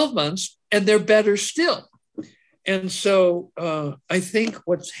 12 months and they're better still. And so I think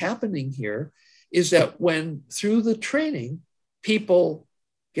what's happening here is that when through the training, people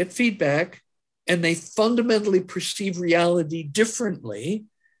get feedback and they fundamentally perceive reality differently,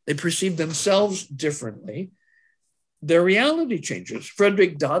 they perceive themselves differently, their reality changes.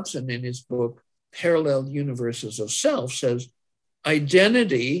 Frederick Dodson, in his book, Parallel Universes of Self, says,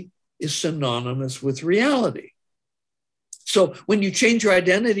 identity is synonymous with reality. So when you change your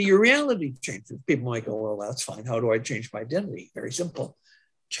identity, your reality changes. People might go, well, that's fine. How do I change my identity? Very simple.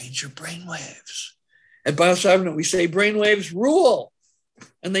 Change your brain waves. At BioCybernet, we say brain waves rule.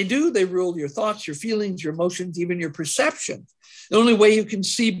 And they do. They rule your thoughts, your feelings, your emotions, even your perceptions. The only way you can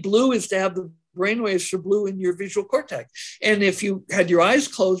see blue is to have the brainwaves for blue in your visual cortex. And if you had your eyes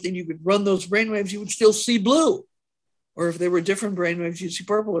closed and you could run those brainwaves, you would still see blue. Or if there were different brainwaves, you'd see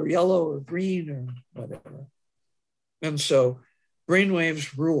purple or yellow or green or whatever. And so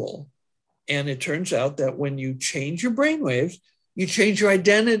brainwaves rule. And it turns out that when you change your brainwaves, you change your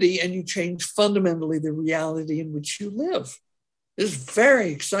identity and you change fundamentally the reality in which you live. This is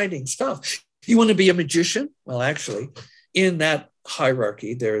very exciting stuff. You want to be a magician? Well, actually, in that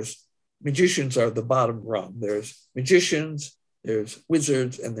hierarchy, magicians are the bottom rung. There's magicians, there's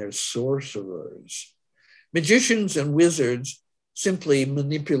wizards, and there's sorcerers. Magicians and wizards simply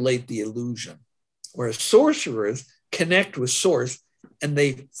manipulate the illusion, whereas sorcerers connect with source and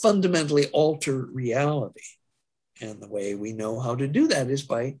they fundamentally alter reality. And the way we know how to do that is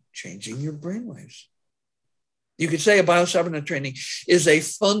by changing your brainwaves. You could say a BioCybernet training is a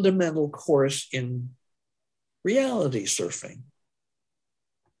fundamental course in reality surfing.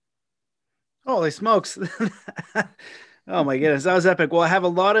 Holy smokes. Oh my goodness, that was epic. Well, I have a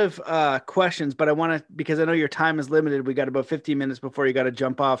lot of questions, but I want to, because I know your time is limited, we got about 15 minutes before you got to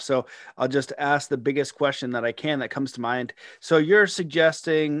jump off. So I'll just ask the biggest question that I can that comes to mind. So you're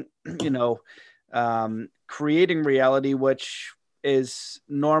suggesting, creating reality, which is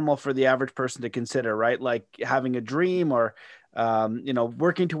normal for the average person to consider, right? Like having a dream or,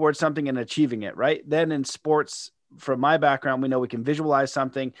 working towards something and achieving it, right? Then in sports, from my background, we know we can visualize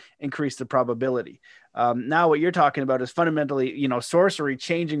something, increase the probability. Now what you're talking about is fundamentally, sorcery,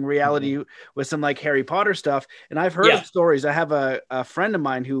 changing reality with some like Harry Potter stuff. And I've heard of stories. I have a friend of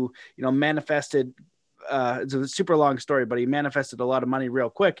mine who, manifested, it's a super long story, but he manifested a lot of money real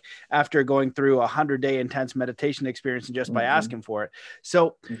quick after going through 100-day intense meditation experience and just by asking for it.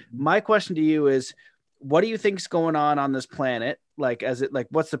 So my question to you is, what do you think's going on this planet?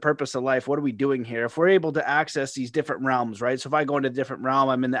 What's the purpose of life? What are we doing here? If we're able to access these different realms, right? So if I go into a different realm,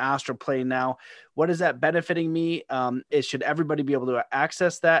 I'm in the astral plane now. What is that benefiting me? Should everybody be able to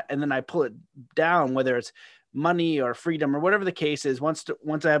access that? And then I pull it down, whether it's money or freedom or whatever the case is, once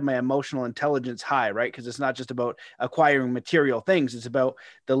I have my emotional intelligence high, right? Because it's not just about acquiring material things. It's about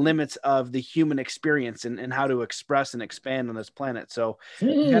the limits of the human experience and how to express and expand on this planet. So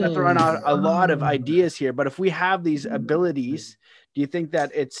I'm kind of throwing out a lot of ideas here, but if we have these abilities Do you think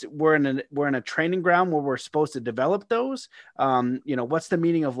that we're in a training ground where we're supposed to develop those? What's the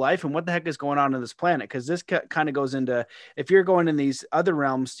meaning of life and what the heck is going on this planet? Because this kind of goes into, if you're going in these other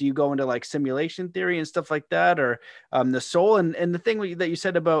realms, do you go into like simulation theory and stuff like that, or the soul? And the thing that you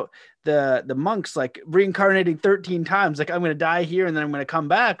said about the monks, like reincarnating 13 times, like I'm going to die here and then I'm going to come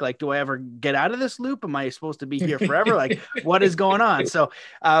back. Like, do I ever get out of this loop? Am I supposed to be here forever? Like, what is going on? So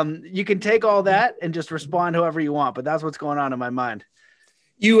you can take all that and just respond however you want, but that's what's going on in my mind.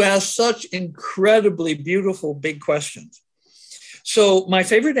 You ask such incredibly beautiful, big questions. So my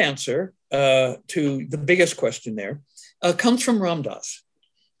favorite answer to the biggest question there comes from Ram Dass.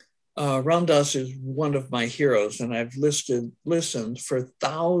 Ram Dass is one of my heroes, and I've listened for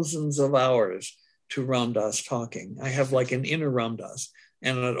thousands of hours to Ram Dass talking. I have like an inner Ram Dass,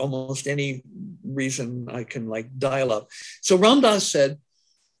 and at almost any reason I can like dial up. So Ram Dass said,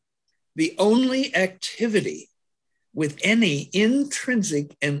 the only activity with any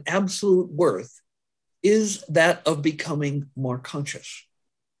intrinsic and absolute worth is that of becoming more conscious.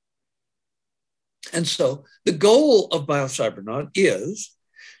 And so the goal of BioCybernaut is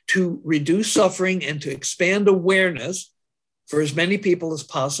to reduce suffering and to expand awareness for as many people as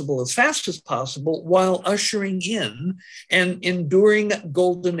possible, as fast as possible, while ushering in an enduring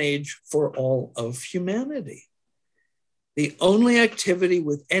golden age for all of humanity. The only activity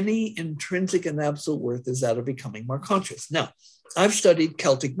with any intrinsic and absolute worth is that of becoming more conscious. Now, I've studied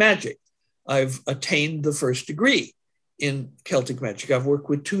Celtic magic. I've attained the first degree in Celtic magic. I've worked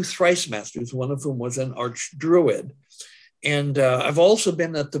with 2 thrice masters, one of whom was an archdruid. And I've also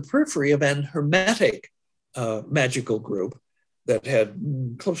been at the periphery of an hermetic magical group that had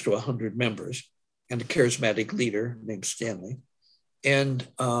close to 100 members and a charismatic leader named Stanley. And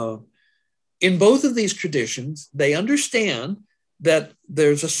in both of these traditions, they understand that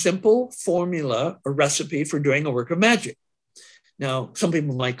there's a simple formula, a recipe for doing a work of magic. Now, some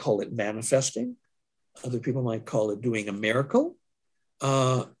people might call it manifesting. Other people might call it doing a miracle.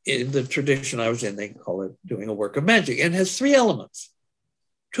 In the tradition I was in, they call it doing a work of magic. And it has 3 elements.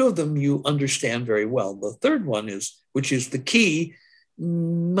 2 of them you understand very well. The third one which is the key,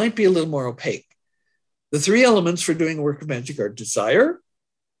 might be a little more opaque. The 3 elements for doing a work of magic are desire,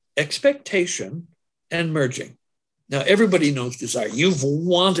 expectation, and merging. Now, everybody knows desire. You've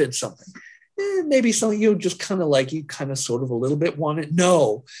wanted something. Maybe some of you just kind of sort of a little bit want it.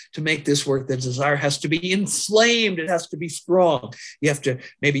 No, to make this work, the desire has to be inflamed. It has to be strong. You have to,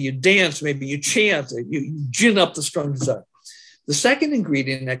 maybe you dance, maybe you chant, you gin up the strong desire. The second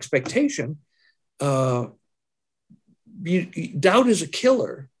ingredient, expectation, doubt is a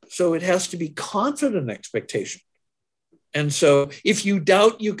killer. So it has to be confident expectation. And so if you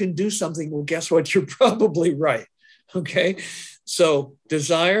doubt you can do something, well, guess what? You're probably right. Okay. So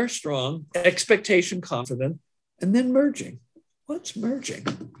desire, strong, expectation, confident, and then merging. What's merging?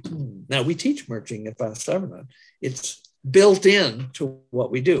 Now, we teach merging at BioCybernaut. It's built into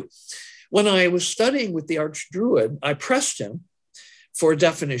what we do. When I was studying with the Archdruid, I pressed him for a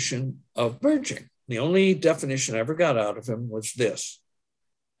definition of merging. The only definition I ever got out of him was this.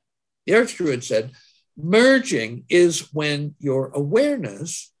 The Archdruid said, merging is when your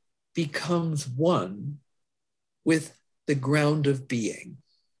awareness becomes one with the ground of being.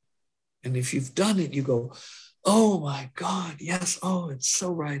 And if you've done it, you go, oh my God, yes, oh, it's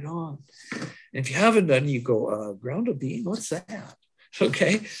so right on. And if you haven't done it, you go, ground of being, what's that?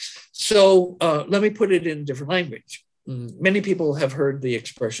 Okay, so let me put it in a different language. Many people have heard the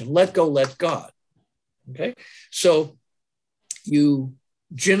expression, let go, let God. Okay, so you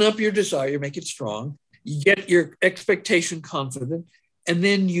gin up your desire, you make it strong, you get your expectation confident, and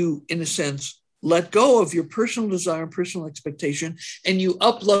then you, in a sense, let go of your personal desire and personal expectation, and you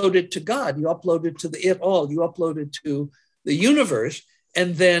upload it to God. You upload it to the it all. You upload it to the universe,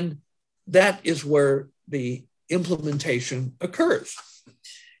 and then that is where the implementation occurs.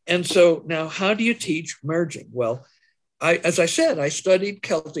 And so now, how do you teach merging? Well, as I said, I studied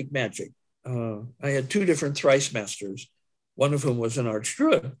Celtic magic. I had 2 different thrice masters, one of whom was an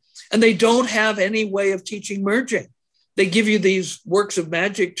archdruid, and they don't have any way of teaching merging. They give you these works of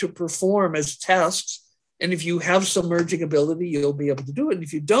magic to perform as tests. And if you have some merging ability, you'll be able to do it. And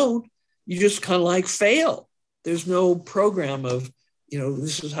if you don't, you just kind of like fail. There's no program of,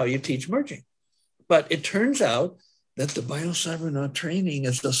 this is how you teach merging. But it turns out that the BioCybernaut training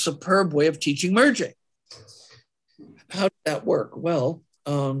is a superb way of teaching merging. How did that work? Well,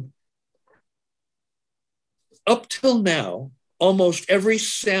 up till now, almost every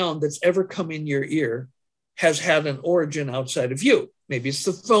sound that's ever come in your ear has had an origin outside of you. Maybe it's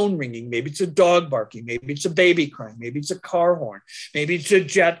the phone ringing, maybe it's a dog barking, maybe it's a baby crying, maybe it's a car horn, maybe it's a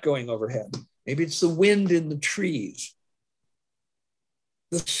jet going overhead, maybe it's the wind in the trees.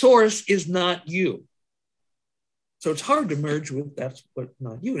 the source is not you. So it's hard to merge with that's what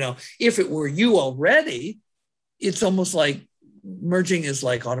not you. Now, if it were you already, it's almost like merging is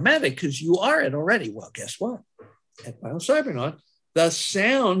like automatic because you are it already. Well, guess what? At BioCybernaut, the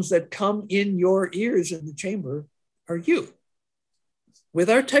sounds that come in your ears in the chamber are you. With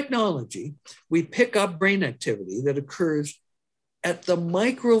our technology, we pick up brain activity that occurs at the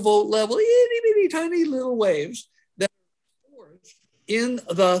microvolt level, itty bitty tiny little waves that are sourced in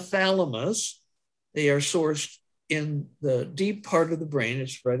the thalamus. They are sourced in the deep part of the brain.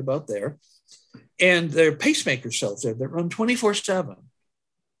 It's right about there. And they're pacemaker cells there that run 24/7.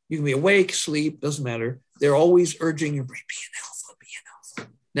 You can be awake, sleep, doesn't matter. They're always urging your brain, be an alpha, be an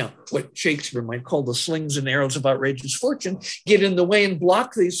alpha. Now, what Shakespeare might call the slings and arrows of outrageous fortune get in the way and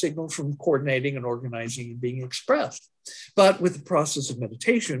block these signals from coordinating and organizing and being expressed. But with the process of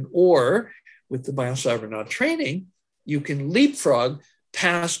meditation or with the BioCybernaut training, you can leapfrog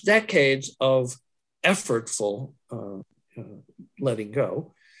past decades of effortful letting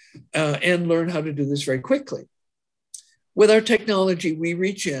go and learn how to do this very quickly. With our technology, we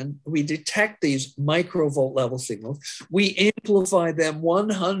reach in, we detect these microvolt level signals, we amplify them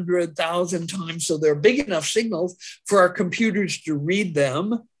 100,000 times so they're big enough signals for our computers to read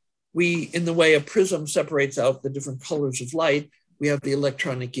them. We, in the way a prism separates out the different colors of light, we have the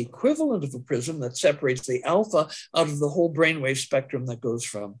electronic equivalent of a prism that separates the alpha out of the whole brainwave spectrum that goes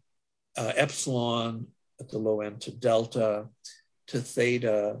from epsilon at the low end to delta, to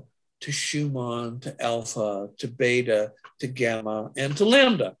theta, to Schumann, to alpha, to beta, to gamma, and to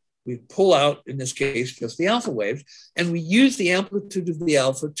lambda. We pull out, in this case, just the alpha waves, and we use the amplitude of the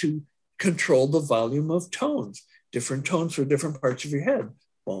alpha to control the volume of tones, different tones for different parts of your head.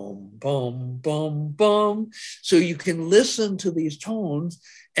 Boom, boom, boom, boom. So you can listen to these tones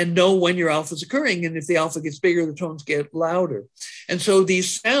and know when your alpha is occurring. And if the alpha gets bigger, the tones get louder. And so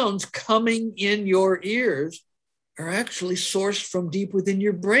these sounds coming in your ears are actually sourced from deep within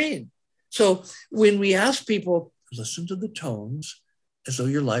your brain. So when we ask people, listen to the tones as though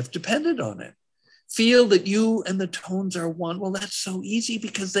your life depended on it. Feel that you and the tones are one. Well, that's so easy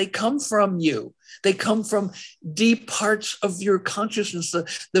because they come from you. They come from deep parts of your consciousness.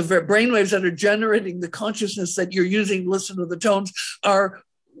 The brainwaves that are generating the consciousness that you're using to listen to the tones are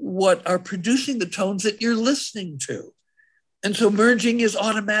what are producing the tones that you're listening to. And so merging is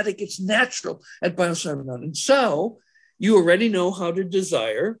automatic. It's natural at BioCybernaut. And so you already know how to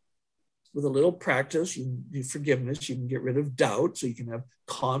desire. With a little practice, you do forgiveness, you can get rid of doubt, so you can have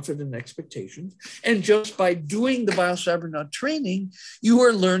confident expectations. And just by doing the BioCybernaut training, you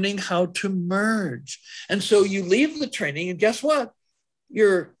are learning how to merge. And so you leave the training, and guess what?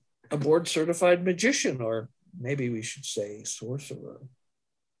 You're a board-certified magician, or maybe we should say sorcerer.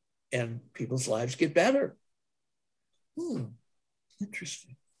 And people's lives get better.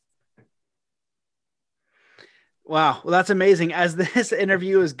 Interesting. Wow. Well, that's amazing. As this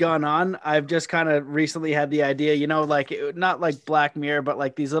interview has gone on, I've just kind of recently had the idea, you know, like not like Black Mirror, but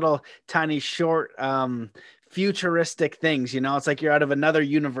like these little tiny short, futuristic things, you know, it's like you're out of another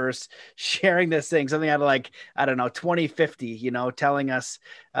universe sharing this thing, something out of like, I don't know, 2050, you know, telling us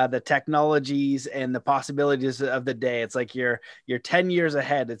the technologies and the possibilities of the day. It's like you're 10 years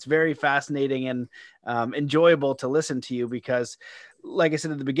ahead. It's very fascinating and enjoyable to listen to you because, like I said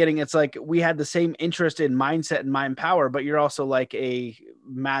at the beginning, it's like we had the same interest in mindset and mind power, but you're also like a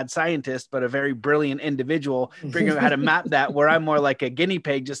mad scientist, but a very brilliant individual figuring out how to map that, where I'm more like a guinea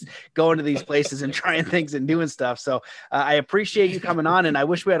pig, just going to these places and trying things and doing stuff. So I appreciate you coming on, and I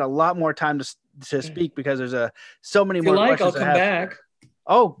wish we had a lot more time to speak because there's so many more questions. I'll come back.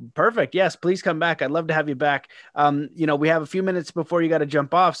 Oh, perfect. Yes, please come back. I'd love to have you back. You know, we have a few minutes before you got to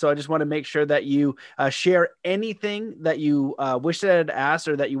jump off. So I just want to make sure that you share anything that you wish that I'd asked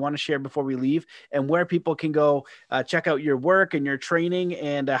or that you want to share before we leave, and where people can go check out your work and your training,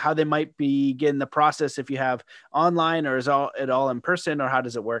 and how they might begin the process, if you have online, or is it all in person, or how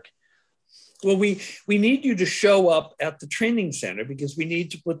does it work? Well, we need you to show up at the training center because we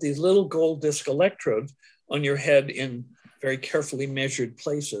need to put these little gold disc electrodes on your head in very carefully measured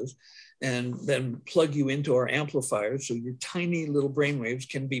places, and then plug you into our amplifiers so your tiny little brainwaves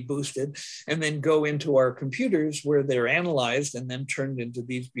can be boosted, and then go into our computers where they're analyzed and then turned into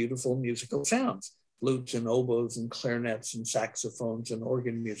these beautiful musical sounds, flutes and oboes and clarinets and saxophones and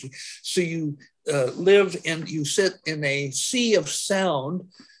organ music. So you live and you sit in a sea of sound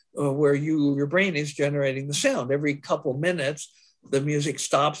where your brain is generating the sound. Every couple minutes, the music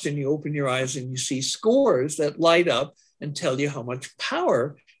stops and you open your eyes and you see scores that light up and tell you how much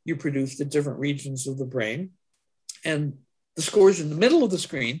power you produce at different regions of the brain. And the scores in the middle of the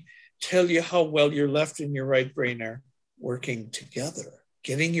screen tell you how well your left and your right brain are working together.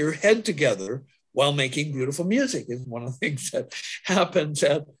 getting your head together while making beautiful music is one of the things that happens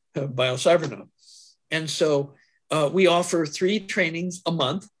at BioCybernaut. And so we offer 3 trainings a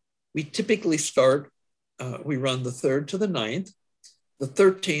month. We typically start, we run the 3rd to the 9th, the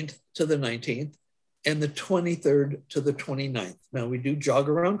 13th to the 19th, and the 23rd to the 29th. Now we do jog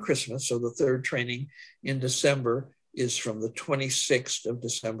around Christmas. So the 3rd training in December is from the 26th of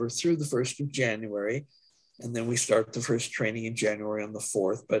December through the 1st of January. And then we start the first training in January on the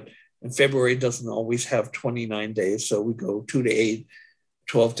 4th. But in February doesn't always have 29 days. So we go 2 to 8,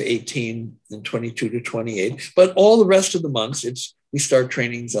 12 to 18, and 22 to 28. But all the rest of the months, we start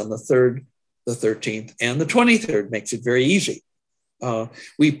trainings on the 3rd, the 13th, and the 23rd. Makes it very easy.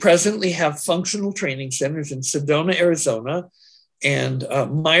 We presently have functional training centers in Sedona, Arizona, and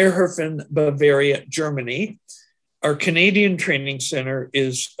Meyerhofen, Bavaria, Germany. Our Canadian training center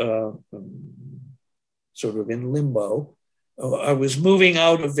is sort of in limbo. I was moving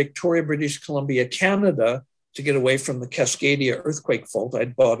out of Victoria, British Columbia, Canada, to get away from the Cascadia earthquake fault.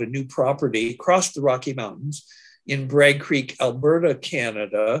 I'd bought a new property across the Rocky Mountains in Bragg Creek, Alberta,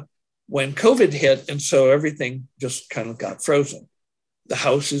 Canada, when COVID hit, and so everything just kind of got frozen. The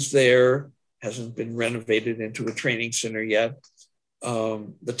house is there, hasn't been renovated into a training center yet.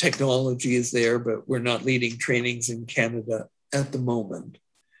 The technology is there, but we're not leading trainings in Canada at the moment.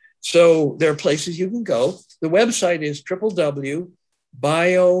 So there are places you can go. The website is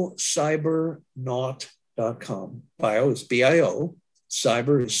www.biocybernaut.com. Bio is B-I-O,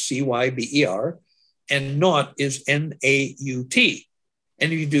 cyber is C-Y-B-E-R, and naut is N-A-U-T.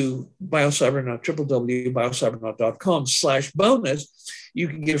 And if you do BioCybernaut, www.biocybernaut.com/bonus, you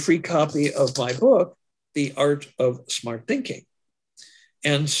can get a free copy of my book, The Art of Smart Thinking.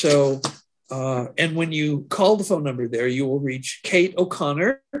 And so, and when you call the phone number there, you will reach Kate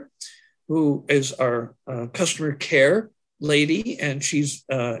O'Connor, who is our customer care lady, and she's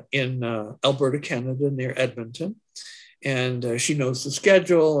in Alberta, Canada, near Edmonton. And she knows the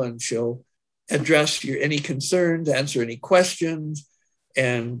schedule, and she'll address any concerns, answer any questions,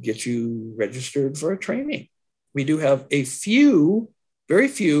 and get you registered for a training. We do have very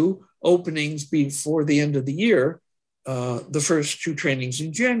few openings before the end of the year. The first 2 trainings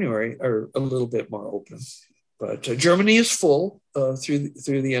in January are a little bit more open. But Germany is full through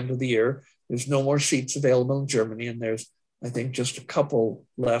the end of the year. There's no more seats available in Germany, and there's, I think, just a couple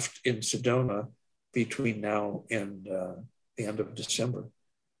left in Sedona between now and the end of December.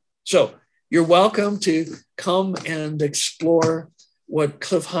 So you're welcome to come and explore what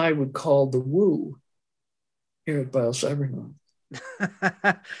Cliff High would call the woo here at BioCybernaut.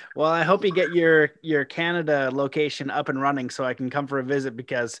 Well, I hope you get your Canada location up and running so I can come for a visit,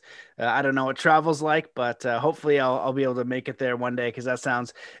 because I don't know what travel's like, but hopefully I'll be able to make it there one day, because that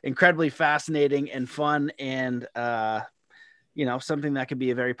sounds incredibly fascinating and fun, and something that could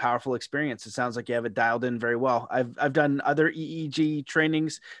be a very powerful experience. It sounds like you have it dialed in very well. I've done other EEG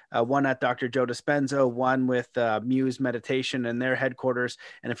trainings, one at Dr. Joe Dispenza, one with Muse Meditation and their headquarters,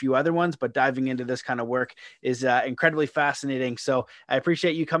 and a few other ones, but diving into this kind of work is incredibly fascinating. So I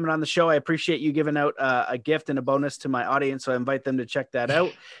appreciate you coming on the show. I appreciate you giving out a gift and a bonus to my audience. So I invite them to check that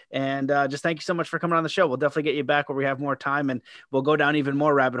out. And just thank you so much for coming on the show. We'll definitely get you back where we have more time, and we'll go down even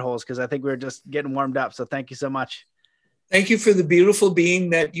more rabbit holes, because I think we're just getting warmed up. So thank you so much. Thank you for the beautiful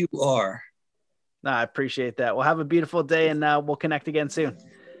being that you are. No, I appreciate that. Well, have a beautiful day, and we'll connect again soon.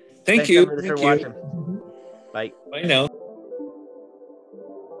 Thanks you. For watching. Bye. Bye now.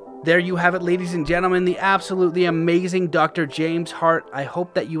 There you have it, ladies and gentlemen, the absolutely amazing Dr. James Hart. I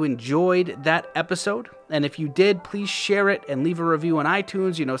hope that you enjoyed that episode. And if you did, please share it and leave a review on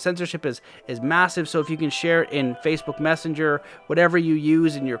iTunes. Censorship is massive. So if you can share it in Facebook Messenger, whatever you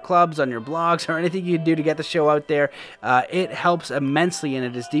use in your clubs, on your blogs, or anything you can do to get the show out there, it helps immensely, and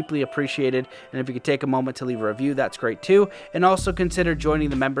it is deeply appreciated. And if you could take a moment to leave a review, that's great too. And also consider joining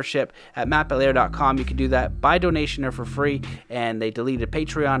the membership at mattbelair.com. You can do that by donation or for free. And they deleted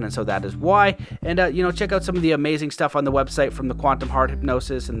Patreon, and so that is why. And, check out some of the amazing stuff on the website, from the quantum heart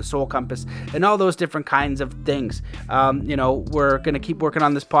hypnosis and the soul compass and all those different kinds of things. We're going to keep working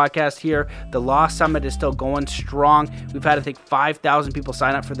on this podcast here. The Law Summit is still going strong. We've had, I think, 5,000 people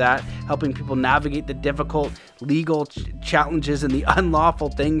sign up for that, helping people navigate the difficult legal challenges and the unlawful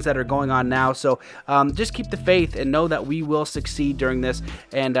things that are going on now. So just keep the faith and know that we will succeed during this.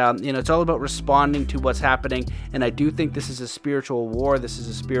 And, it's all about responding to what's happening. And I do think this is a spiritual war. This is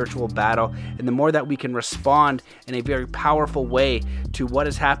a spiritual battle. And the more that we can respond in a very powerful way to what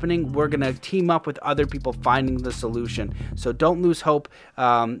is happening, we're going to team up with other people finding the solution. So don't lose hope.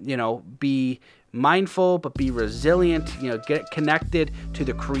 Be mindful, but be resilient. Get connected to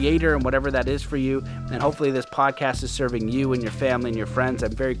the Creator and whatever that is for you. And hopefully this podcast is serving you and your family and your friends.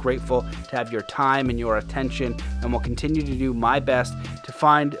 I'm very grateful to have your time and your attention, and will continue to do my best to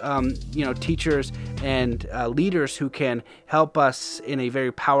find, teachers and leaders who can help us in a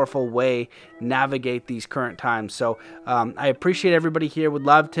very powerful way navigate these current times. So I appreciate everybody here. Would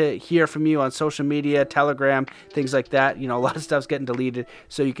love to hear from you on social media, Telegram, things like that. A lot of stuff's getting deleted.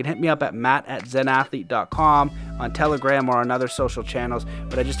 So you can hit me up at matt@zenathlete.com on Telegram or on other social channels.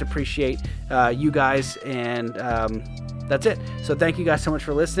 But I just appreciate you guys, and that's it. So thank you guys so much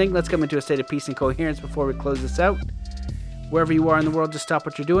for listening. Let's come into a state of peace and coherence before we close this out. Wherever you are in the world, just stop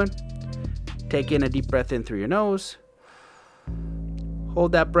what you're doing. Take in a deep breath in through your nose.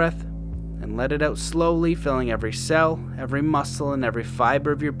 Hold that breath and let it out slowly, filling every cell, every muscle, and every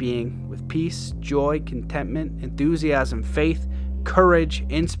fiber of your being with peace, joy, contentment, enthusiasm, faith, courage,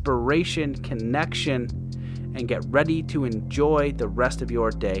 inspiration, connection, and get ready to enjoy the rest of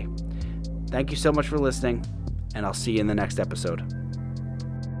your day. Thank you so much for listening, and I'll see you in the next episode.